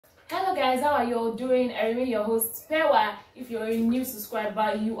Hello guys, how are you all doing? I remain your host Pewa. If you're a new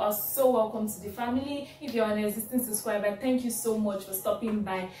subscriber, you are so welcome to the family. If you're an existing subscriber, thank you so much for stopping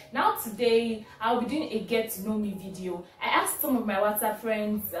by. Now today I'll be doing a get to know me video. I asked some of my WhatsApp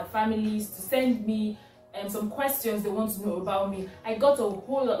friends, families to send me some questions they want to know about me. I got a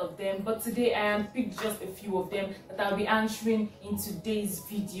whole lot of them, but today I am picked just a few of them that I'll be answering in today's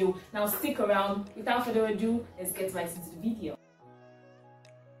video. Now stick around. Without further ado, let's get right into the video.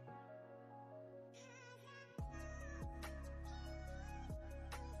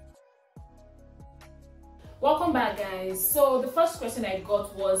 Welcome back guys. So the first question I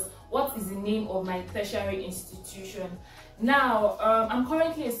got was, what is the name of my tertiary institution? Now I'm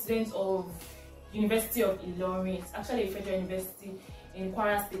currently a student of University of Ilorin. It's actually a federal university in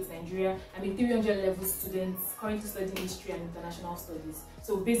Kwara State, Nigeria. I'm a 300 level student currently studying history and international studies.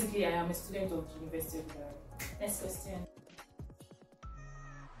 So basically I am a student of the University of Ilorin. Next question.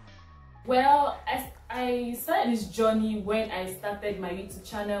 Well, I started this journey when I started my YouTube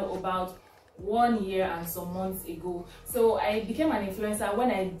channel about 1 year and some months ago. So I became an influencer when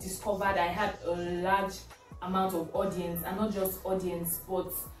I discovered I had a large amount of audience, and not just audience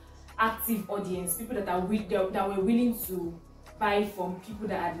but active audience, people that were willing to buy from, people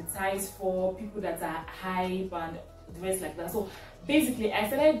that advertise for, people that are hype and the rest like that. So basically I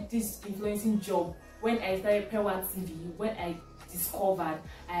started this influencing job when I started Pewa TV, when I discovered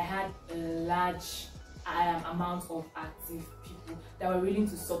I had a large amount of active people that were willing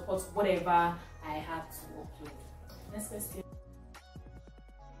to support whatever I had to upload. Next question.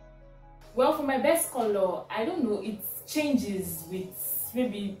 Well, for my best color, I don't know, it changes with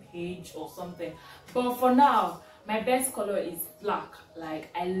maybe page or something, but for now my best color is black.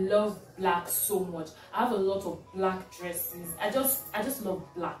 Like, I love black so much. I have a lot of black dresses. I just love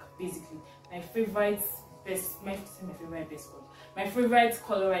black. Basically my favorite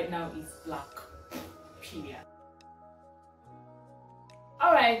color right now is black. Period.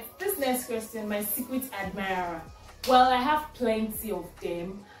 Alright, this next question, my secret admirer. Well, I have plenty of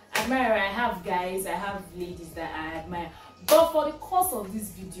them. Admirer, I have guys, I have ladies that I admire. But for the course of this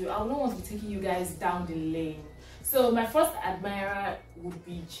video, I don't want to be taking you guys down the lane. So my first admirer would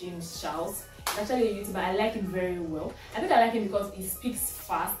be James Charles. He's actually a YouTuber. I like him very well. I think I like him because he speaks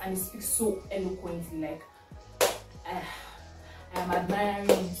fast and he speaks so eloquently. Like, I am admiring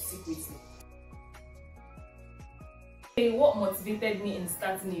him secretly. What motivated me in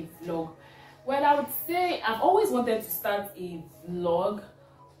starting a vlog? Well, I would say I've always wanted to start a vlog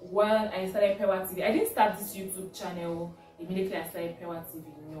when I started Pewa TV. I didn't start this YouTube channel immediately I started Pewa TV,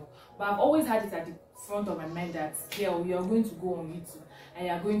 no. But I've always had it at the front of my mind that, girl, you are going to go on YouTube and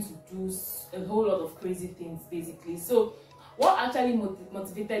you are going to do a whole lot of crazy things, basically. So what actually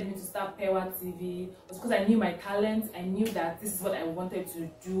motivated me to start Pewa TV was because I knew my talent. I knew that this is what I wanted to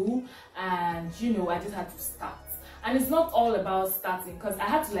do, and you know, I just had to start. And it's not all about starting, because I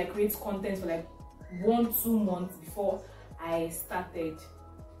had to like create content for like 1-2 months before I started,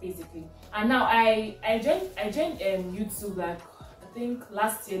 basically. And now I joined YouTube like, I think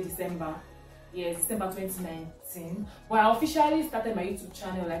last year December. Yes, December 2019. But I officially started my YouTube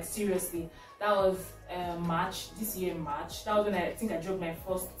channel, like seriously. That was March, this year March. That was when I think I dropped my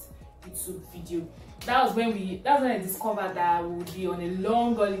first YouTube video. That was when I discovered that I would be on a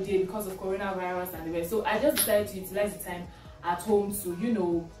long holiday because of coronavirus and the rest. So I just decided to utilize the time at home to, you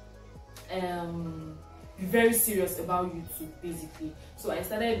know, be very serious about YouTube, basically. So I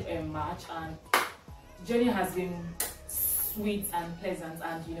started in March, and the journey has been sweet and pleasant,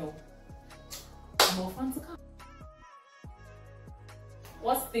 and you know, more fun to come.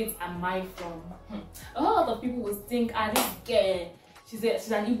 What state am I from? A whole lot of people will think, this girl,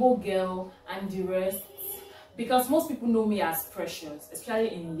 she's an Igbo girl and the rest, because most people know me as Precious,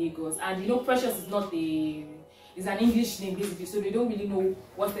 especially in Lagos. And you know, Precious is not is an English name, basically, so they don't really know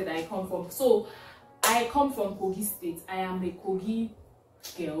what state I come from. So I come from Kogi State. I am a Kogi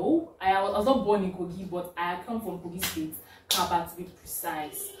girl. I was not born in Kogi, but I come from Kogi State, Kaba to be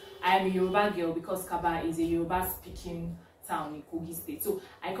precise. I am a Yoruba girl because Kaba is a Yoruba speaking town in Kogi State. So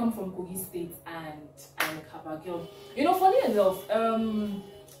I come from Kogi State and I'm a Kaba girl. You know, funny enough,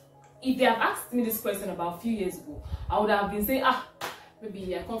 if they have asked me this question about a few years ago, I would have been saying,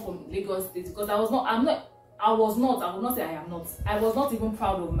 maybe I come from Lagos State, because I would not say I am not. I was not even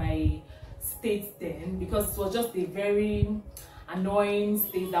proud of my state then, because it was just a very annoying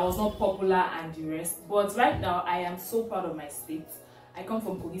state that was not popular and the rest. But right now I am so proud of my state. I come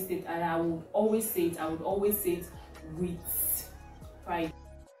from Kogi State, and I would always say it with pride.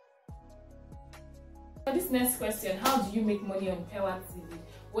 For this next question, how do you make money on Pewa TV?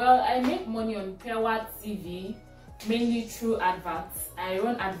 Well, I make money on Pewa TV mainly through adverts. I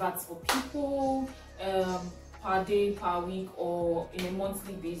run adverts for people per day, per week, or in a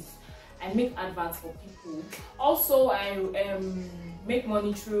monthly basis. I make adverts for people. Also, I make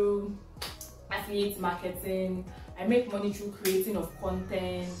money through affiliate marketing. I make money through creating of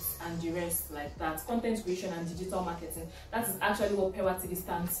content and the rest like that. Content creation and digital marketing. That is actually what Pewa TV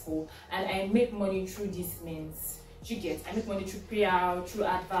stands for. And I make money through these means. You get, I make money through PR, through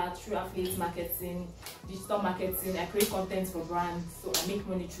adverts, through affiliate marketing, digital marketing. I create content for brands, so I make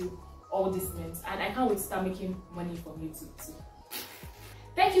money through all these means. And I can't wait to start making money from YouTube too.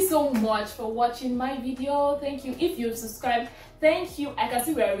 Thank you so much for watching my video. Thank you if you've subscribed. Thank you. I can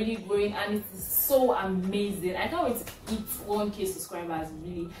see we are really growing and it is so amazing. I can't wait to hit 1K subscribers,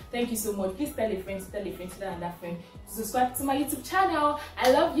 really. Thank you so much. Please tell a friend, tell another friend to subscribe to my YouTube channel.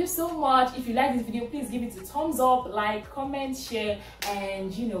 I love you so much. If you like this video, please give it a thumbs up, like, comment, share,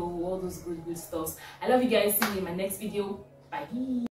 and you know, all those good stuff. I love you guys. See you in my next video. Bye.